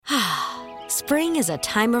Spring is a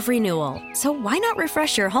time of renewal, so why not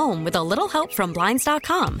refresh your home with a little help from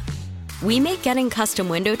Blinds.com? We make getting custom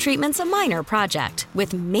window treatments a minor project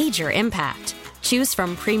with major impact. Choose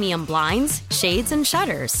from premium blinds, shades, and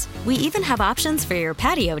shutters. We even have options for your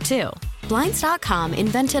patio, too. Blinds.com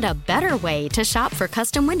invented a better way to shop for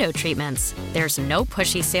custom window treatments. There's no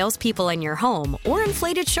pushy salespeople in your home or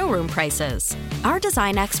inflated showroom prices. Our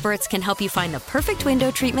design experts can help you find the perfect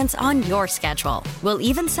window treatments on your schedule. We'll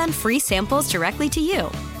even send free samples directly to you.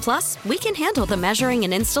 Plus, we can handle the measuring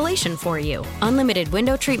and installation for you. Unlimited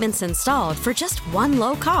window treatments installed for just one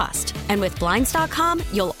low cost. And with Blinds.com,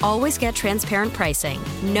 you'll always get transparent pricing.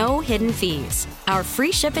 No hidden fees. Our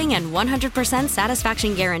free shipping and 100%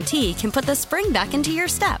 satisfaction guarantee can put the spring back into your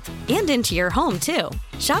step and into your home, too.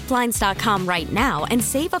 Shop Blinds.com right now and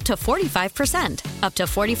save up to 45%. Up to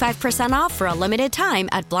 45% off for a limited time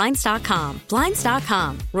at Blinds.com.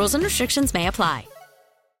 Blinds.com. Rules and restrictions may apply.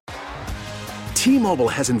 T-Mobile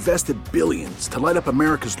has invested billions to light up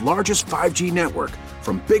America's largest 5G network,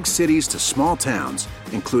 from big cities to small towns,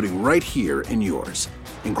 including right here in yours.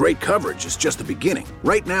 And great coverage is just the beginning.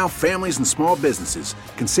 Right now, families and small businesses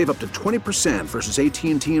can save up to 20% versus AT&T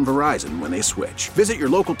and Verizon when they switch. Visit your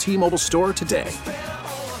local T-Mobile store today.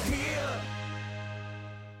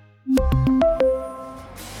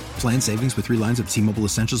 Plan savings with 3 lines of T-Mobile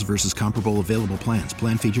Essentials versus comparable available plans.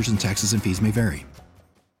 Plan features and taxes and fees may vary.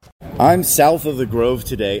 I'm south of the Grove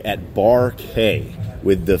today at Bar K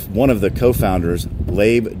with one of the co-founders,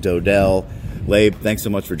 Labe Dodell. Labe, thanks so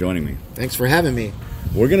much for joining me. Thanks for having me.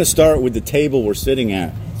 We're going to start with the table we're sitting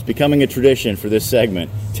at. It's becoming a tradition for this segment.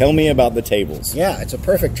 Tell me about the tables. Yeah, it's a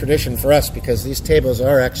perfect tradition for us because these tables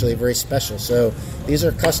are actually very special. So these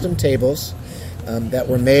are custom tables that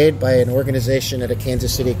were made by an organization out of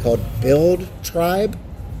Kansas City called Build Tribe,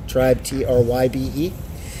 Trybe,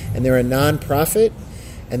 and they're a nonprofit,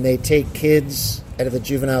 and they take kids out of the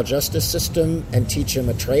juvenile justice system and teach them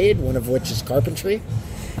a trade, one of which is carpentry.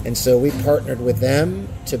 And so we partnered with them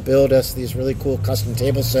to build us these really cool custom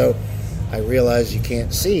tables. So I realize you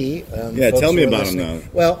can't see. Tell me about them, though.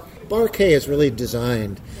 Well, Bar K is really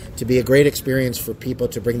designed to be a great experience for people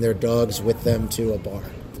to bring their dogs with them to a bar.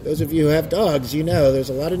 Those of you who have dogs, you know there's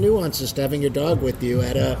a lot of nuances to having your dog with you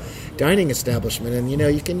at a dining establishment. And,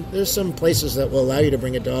 there's some places that will allow you to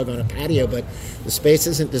bring a dog on a patio, but the space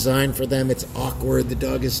isn't designed for them. It's awkward. The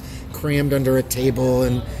dog is crammed under a table,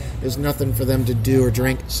 and there's nothing for them to do or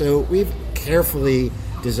drink. So we've carefully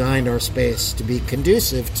designed our space to be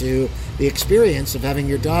conducive to the experience of having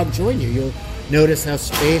your dog join you. You'll notice how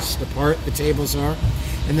spaced apart the tables are.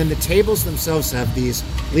 And then the tables themselves have these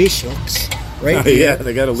leash hooks right here. Yeah,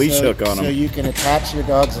 they got a leash hook on them. So you can attach your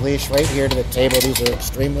dog's leash right here to the table. These are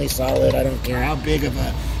extremely solid. I don't care how big of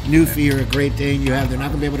a Newfie or a Great Dane you have. They're not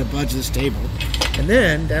going to be able to budge this table. And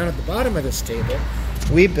then down at the bottom of this table,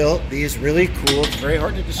 we built these really cool, it's very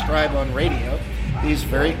hard to describe on radio, these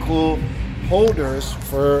very cool holders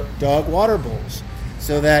for dog water bowls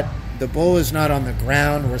so that the bowl is not on the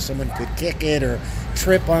ground where someone could kick it or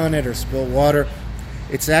trip on it or spill water.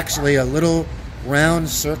 It's actually a little round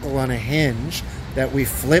circle on a hinge that we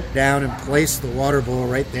flip down and place the water bowl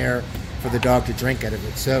right there for the dog to drink out of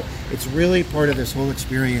it. So it's really part of this whole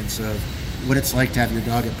experience of what it's like to have your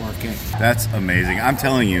dog at Bar K. That's amazing. I'm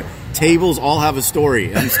telling you, tables all have a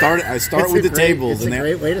story. I start with the tables. It's a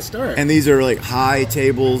great way to start. And these are like high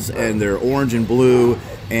tables, and they're orange and blue,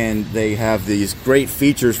 and they have these great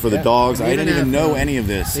features for the dogs. I didn't even know any of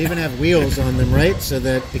this. They even have wheels on them, right? So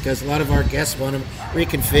that, because a lot of our guests want to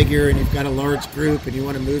reconfigure, and you've got a large group, and you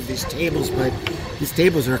want to move these tables, but these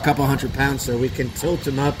tables are a couple 100 pounds, so we can tilt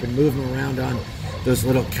them up and move them around on those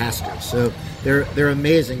little casters. So they're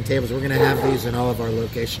amazing tables. We're going to have these in all of our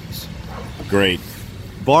locations. Great.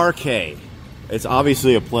 Bar K. It's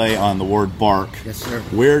obviously a play on the word bark. Yes, sir.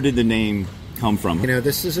 Where did the name come from?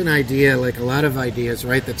 This is an idea, like a lot of ideas,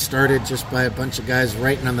 right, that started just by a bunch of guys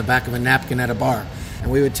writing on the back of a napkin at a bar.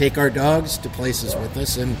 And we would take our dogs to places with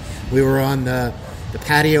us, and we were on the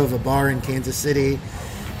patio of a bar in Kansas City,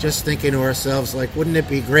 just thinking to ourselves, like, wouldn't it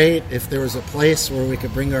be great if there was a place where we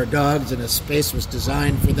could bring our dogs and a space was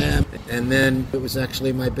designed for them? And then it was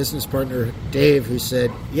actually my business partner, Dave, who said,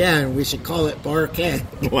 yeah, and we should call it Bar K.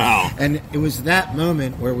 Wow. And it was that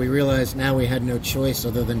moment where we realized now we had no choice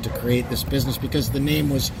other than to create this business because the name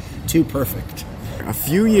was too perfect. A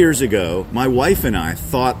few years ago, my wife and I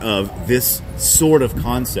thought of this sort of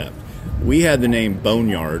concept. We had the name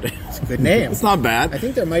Boneyard. It's a good name. It's not bad. I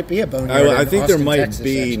think there might be a Boneyard. I think Austin, there might Texas,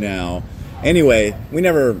 be actually. now. Anyway, we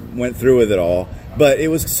never went through with it all, but it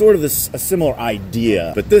was sort of a similar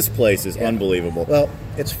idea. But this place is unbelievable. Well,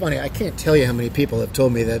 It's funny. I can't tell you how many people have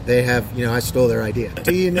told me that they have, I stole their idea.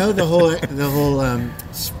 Do you know the whole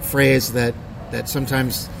phrase that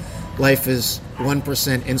sometimes life is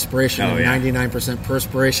 1% inspiration and 99%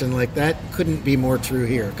 perspiration? Like, that couldn't be more true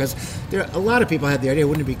here, because a lot of people had the idea,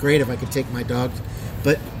 wouldn't it be great if I could take my dog?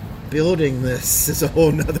 But building this is a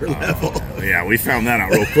whole nother level. Yeah, we found that out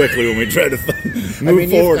real quickly when we tried to move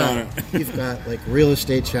forward on it. You've got like real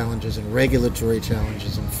estate challenges and regulatory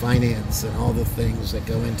challenges and finance and all the things that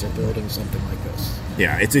go into building something like this.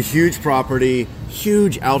 Yeah, it's a huge property,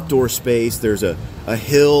 huge outdoor space. There's a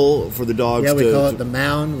hill for the dogs. Yeah, we call it the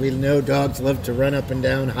mound. We know dogs love to run up and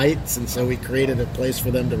down heights, and so we created a place for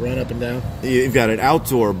them to run up and down. You've got an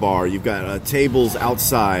outdoor bar. You've got tables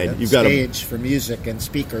outside. Yep, you've got stage for music and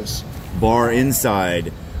speakers. Bar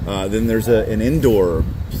inside. Then there's an indoor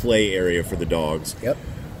play area for the dogs. Yep.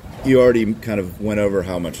 You already kind of went over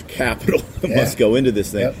how much capital must go into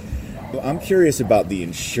this thing. Yep. I'm curious about the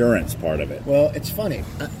insurance part of it. Well, it's funny.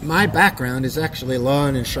 My background is actually law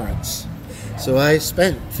and insurance. So I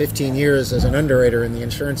spent 15 years as an underwriter in the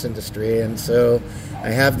insurance industry, and so I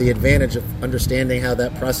have the advantage of understanding how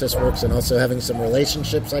that process works and also having some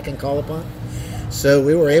relationships I can call upon. So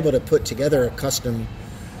we were able to put together a custom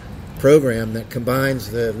program that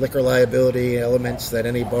combines the liquor liability elements that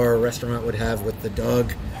any bar or restaurant would have with the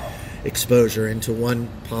dog exposure into one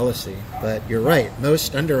policy. But you're right,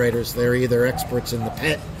 most underwriters, they're either experts in the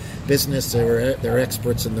pet business or they're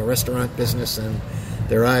experts in the restaurant business, and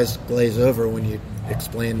their eyes glaze over when you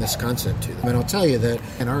explain this concept to them. And I'll tell you that,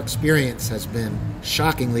 and our experience has been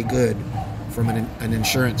shockingly good from an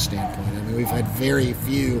insurance standpoint. I mean, we've had very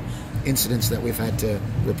few incidents that we've had to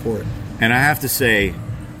report. And I have to say,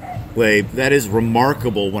 Labe, that is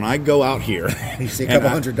remarkable. When I go out here, you see a couple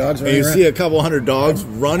hundred dogs running around. See a couple hundred dogs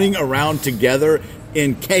running around together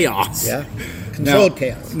in chaos. Yeah, controlled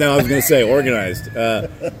chaos. No, I was going to say organized.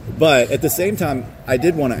 But at the same time, I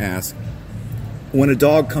did want to ask, when a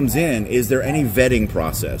dog comes in, is there any vetting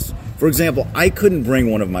process? For example, I couldn't bring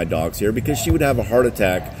one of my dogs here because she would have a heart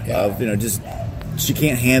attack she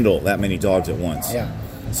can't handle that many dogs at once. Yeah.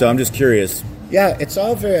 So I'm just curious. Yeah, it's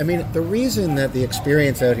all the reason that the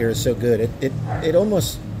experience out here is so good, it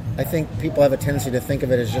almost, I think people have a tendency to think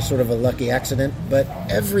of it as just sort of a lucky accident, but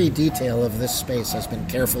every detail of this space has been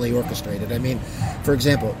carefully orchestrated. I mean, for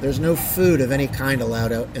example, there's no food of any kind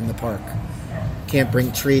allowed out in the park. Can't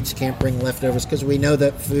bring treats, can't bring leftovers, because we know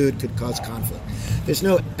that food could cause conflict. There's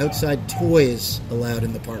no outside toys allowed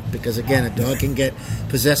in the park, because again, a dog can get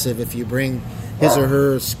possessive if you bring his or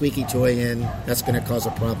her squeaky toy in. That's going to cause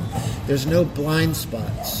a problem. There's no blind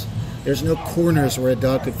spots. There's no corners where a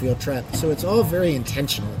dog could feel trapped. So it's all very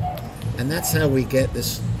intentional, and that's how we get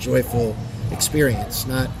this joyful experience,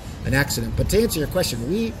 not an accident. But to answer your question,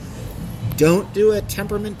 we don't do a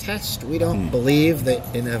temperament test. We don't believe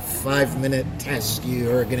that in a 5-minute test you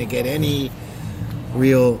are going to get any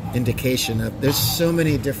real indication of. There's so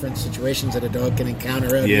many different situations that a dog can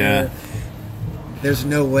encounter out here. There's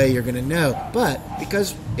no way you're going to know. But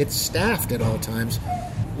because it's staffed at all times,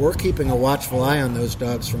 we're keeping a watchful eye on those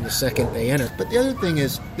dogs from the second they enter. But the other thing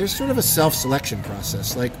is, there's sort of a self-selection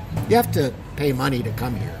process. Like, you have to pay money to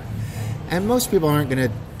come here. And most people aren't going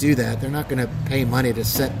to do that. They're not going to pay money to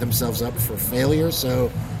set themselves up for failure.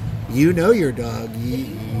 So you know your dog.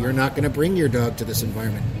 You're not going to bring your dog to this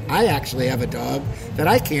environment. I actually have a dog that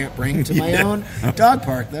I can't bring to my own dog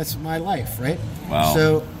park. That's my life, right? Wow.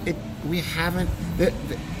 So we've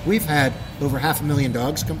had over 500,000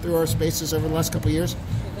 dogs come through our spaces over the last couple of years.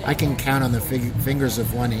 I can count on the fingers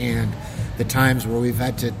of one hand the times where we've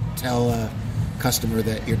had to tell a customer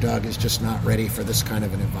that your dog is just not ready for this kind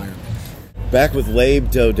of an environment. Back with Labe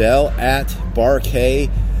Dodell at Bark Hay,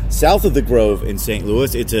 south of the Grove in St.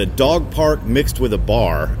 Louis. It's a dog park mixed with a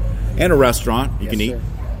bar and a restaurant. You can eat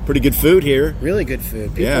pretty good food here. Really good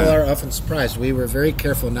food. People are often surprised. We were very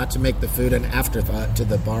careful not to make the food an afterthought to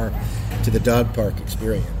the bar, to the dog park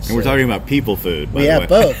experience. And we're talking about people food, by we the way. have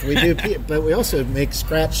both. We do, but we also make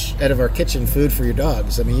scratch out of our kitchen food for your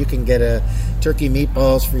dogs. I mean, you can get a turkey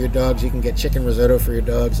meatballs for your dogs. You can get chicken risotto for your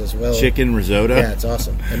dogs as well. Chicken risotto? Yeah, it's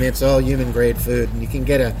awesome. I mean, it's all human grade food. And you can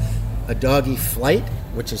get a doggy flight,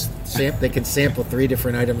 which is they can sample 3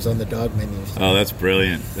 different items on the dog menu. Oh, that's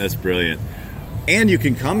brilliant. That's brilliant. And you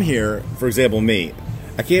can come here, for example, me.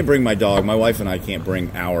 I can't bring my dog. My wife and I can't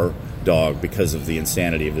bring our dog because of the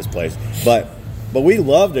insanity of this place. But we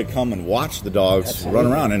love to come and watch the dogs run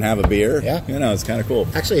around and have a beer. Yeah. You know, it's kind of cool.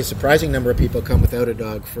 Actually, a surprising number of people come without a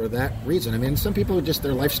dog for that reason. I mean, some people just,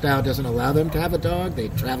 their lifestyle doesn't allow them to have a dog. They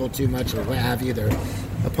travel too much or what have you. Their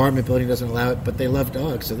apartment building doesn't allow it, but they love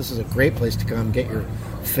dogs. So this is a great place to come get your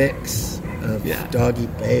fix of doggy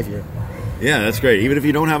behavior. Yeah, that's great. Even if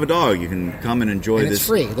you don't have a dog, you can come and enjoy and this. It's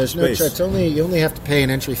free. There's no space. you only have to pay an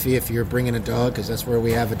entry fee if you're bringing a dog, because that's where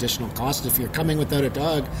we have additional costs. If you're coming without a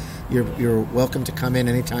dog, you're welcome to come in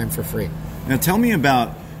anytime for free. Now, tell me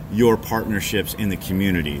about your partnerships in the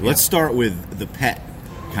community. Let's start with the pet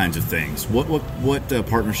kinds of things. What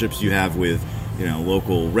partnerships do you have with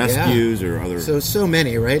local rescues or other? So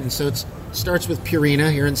many, right? And so it starts with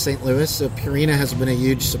Purina here in St. Louis. So Purina has been a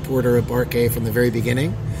huge supporter of Barquet from the very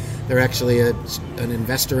beginning. They're actually an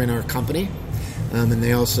investor in our company, and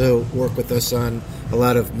they also work with us on a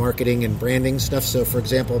lot of marketing and branding stuff. So, for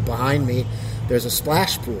example, behind me, there's a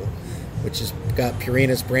splash pool, which has got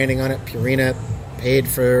Purina's branding on it. Purina paid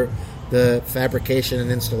for the fabrication and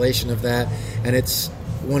installation of that, and it's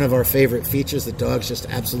one of our favorite features. The dogs just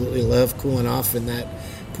absolutely love cooling off in that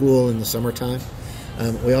pool in the summertime.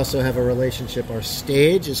 We also have a relationship. Our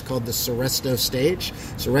stage is called the Seresto Stage.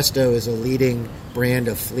 Seresto is a leading brand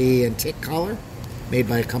of flea and tick collar made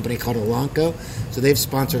by a company called Elanco. So they've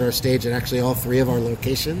sponsored our stage at actually all 3 of our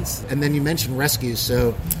locations. And then you mentioned rescues.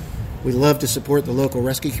 So we love to support the local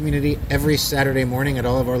rescue community. Every Saturday morning at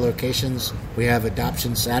all of our locations, we have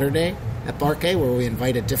Adoption Saturday at Barquet, where we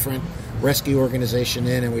invite a different rescue organization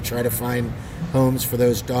in, and we try to find homes for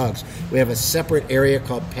those dogs. We have a separate area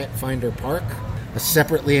called Pet Finder Park, a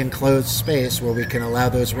separately enclosed space where we can allow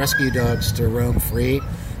those rescue dogs to roam free.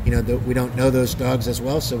 We don't know those dogs as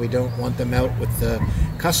well, so we don't want them out with the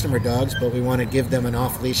customer dogs, but we want to give them an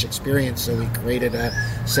off-leash experience, so we created a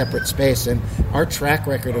separate space. And our track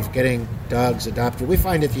record of getting dogs adopted, we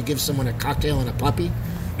find if you give someone a cocktail and a puppy,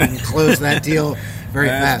 you can close that deal very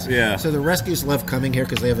fast. Yeah. So the rescues love coming here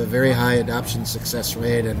because they have a very high adoption success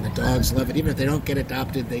rate, and the dogs love it. Even if they don't get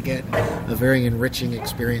adopted, they get a very enriching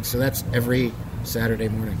experience. So that's every Saturday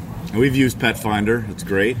morning. We've used Pet Finder. It's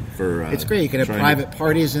great for. It's great. You can have private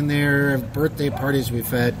parties in there, birthday parties. We've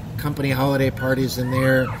had company holiday parties in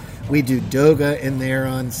there. We do Doga in there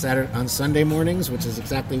on Sunday mornings, which is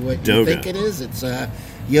exactly what you think it is. It's a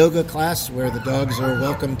yoga class where the dogs are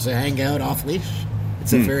welcome to hang out off leash.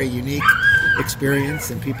 It's a very unique experience,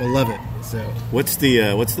 and people love it. So what's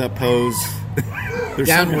that pose?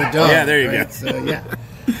 Downward dog. Yeah, there you right? go. So yeah,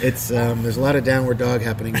 it's there's a lot of downward dog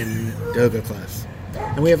happening in Doga class.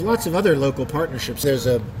 And we have lots of other local partnerships. There's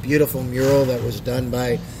a beautiful mural that was done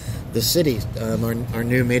by the city, our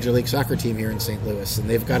new Major League Soccer team here in St. Louis, and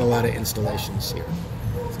they've got a lot of installations here.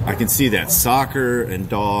 I can see that. Soccer and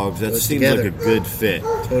dogs, that seems together. like a good fit.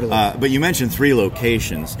 Totally. But you mentioned 3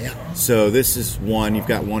 locations. Yeah. So this is one. You've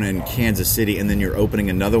got one in Kansas City, and then you're opening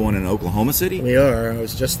another one in Oklahoma City? We are. I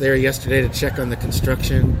was just there yesterday to check on the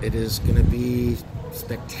construction. It is going to be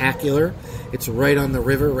spectacular. It's right on the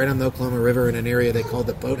river, right on the Oklahoma River, in an area they call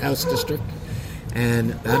the Boathouse District.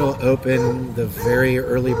 And that'll open the very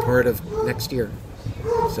early part of next year.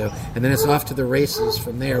 And then it's off to the races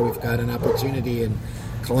from there. We've got an opportunity in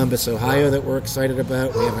Columbus, Ohio that we're excited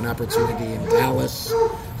about. We have an opportunity in Dallas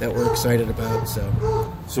that we're excited about.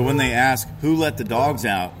 So when they ask who let the dogs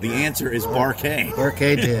out, the answer is Barquet.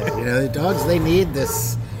 Barquet did. The dogs, they need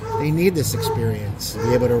this. They need this experience to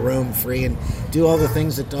be able to roam free and do all the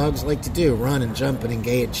things that dogs like to do: run and jump and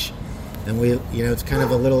engage. And it's kind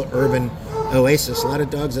of a little urban oasis. A lot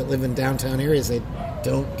of dogs that live in downtown areas, they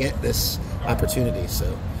don't get this opportunity.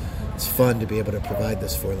 So it's fun to be able to provide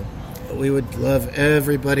this for them. We would love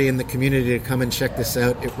everybody in the community to come and check this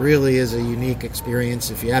out. It really is a unique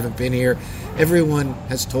experience. If you haven't been here, everyone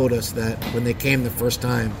has told us that when they came the first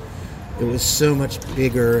time, it was so much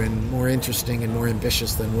bigger and more interesting and more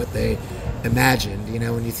ambitious than what they imagined.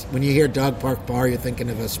 When you hear Dog Park Bar, you're thinking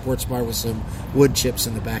of a sports bar with some wood chips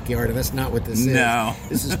in the backyard, and that's not what this is. No.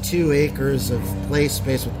 This is 2 acres of play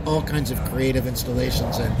space with all kinds of creative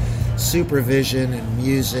installations and supervision and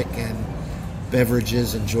music and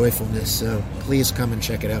beverages and joyfulness. So please come and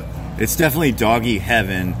check it out. It's definitely doggy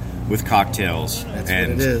heaven with cocktails. That's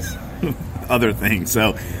and what it is. Other things.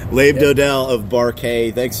 So, Labe Dodell of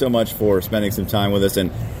Barquet, thanks so much for spending some time with us,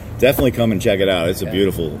 and definitely come and check it out. It's a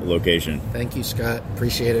beautiful location. Thank you, Scott.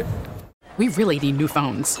 Appreciate it. We really need new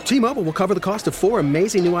phones. T-Mobile will cover the cost of 4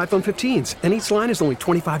 amazing new iPhone 15s, and each line is only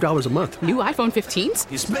 $25 a month. New iPhone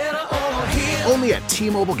 15s? It's better over here. Only at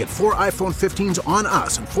T-Mobile, get 4 iPhone 15s on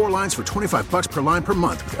us and 4 lines for $25 per line per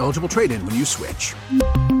month with eligible trade-in when you switch.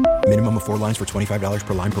 Minimum of 4 lines for $25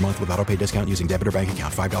 per line per month with autopay discount using debit or bank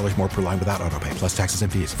account. $5 more per line without autopay, plus taxes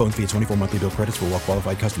and fees. Phone fee at 24 monthly bill credits for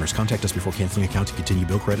well-qualified customers. Contact us before canceling account to continue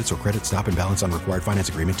bill credits or credit stop and balance on required finance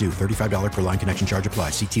agreement due. $35 per line connection charge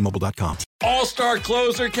applies. See T-Mobile.com. All-star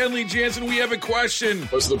closer Kenley Jansen, we have a question.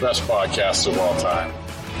 What's the best podcast of all time?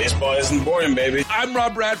 Baseball isn't boring, baby. I'm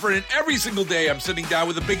Rob Bradford, and every single day I'm sitting down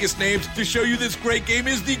with the biggest names to show you this great game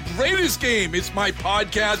is the greatest game. It's my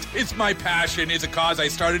podcast. It's my passion. It's a cause I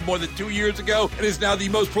started more than 2 years ago and is now the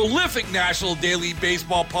most prolific national daily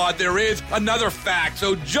baseball pod there is. Another fact.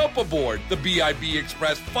 So jump aboard the BIB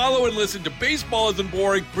Express. Follow and listen to Baseball Isn't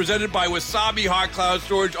Boring, presented by Wasabi Hot Cloud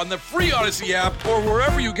Storage on the free Odyssey app or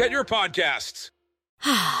wherever you get your podcasts.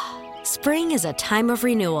 Spring is a time of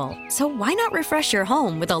renewal, so why not refresh your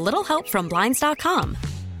home with a little help from Blinds.com?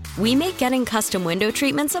 We make getting custom window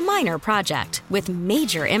treatments a minor project with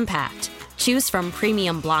major impact. Choose from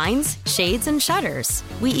premium blinds, shades, and shutters.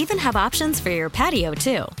 We even have options for your patio,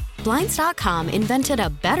 too. Blinds.com invented a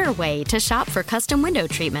better way to shop for custom window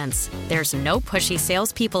treatments. There's no pushy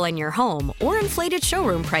salespeople in your home or inflated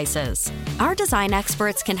showroom prices. Our design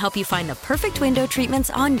experts can help you find the perfect window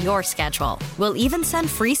treatments on your schedule. We'll even send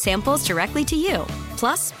free samples directly to you.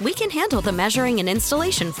 Plus, we can handle the measuring and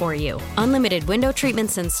installation for you. Unlimited window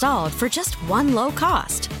treatments installed for just one low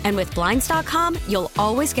cost. And with Blinds.com, you'll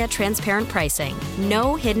always get transparent pricing.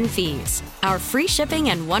 No hidden fees. Our free shipping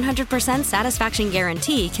and 100% satisfaction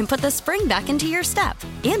guarantee can put the spring back into your step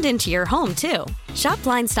and into your home, too. Shop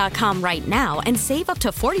Blinds.com right now and save up to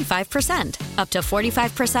 45%. Up to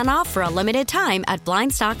 45% off for a limited time at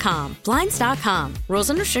Blinds.com. Blinds.com. Rules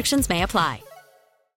and restrictions may apply.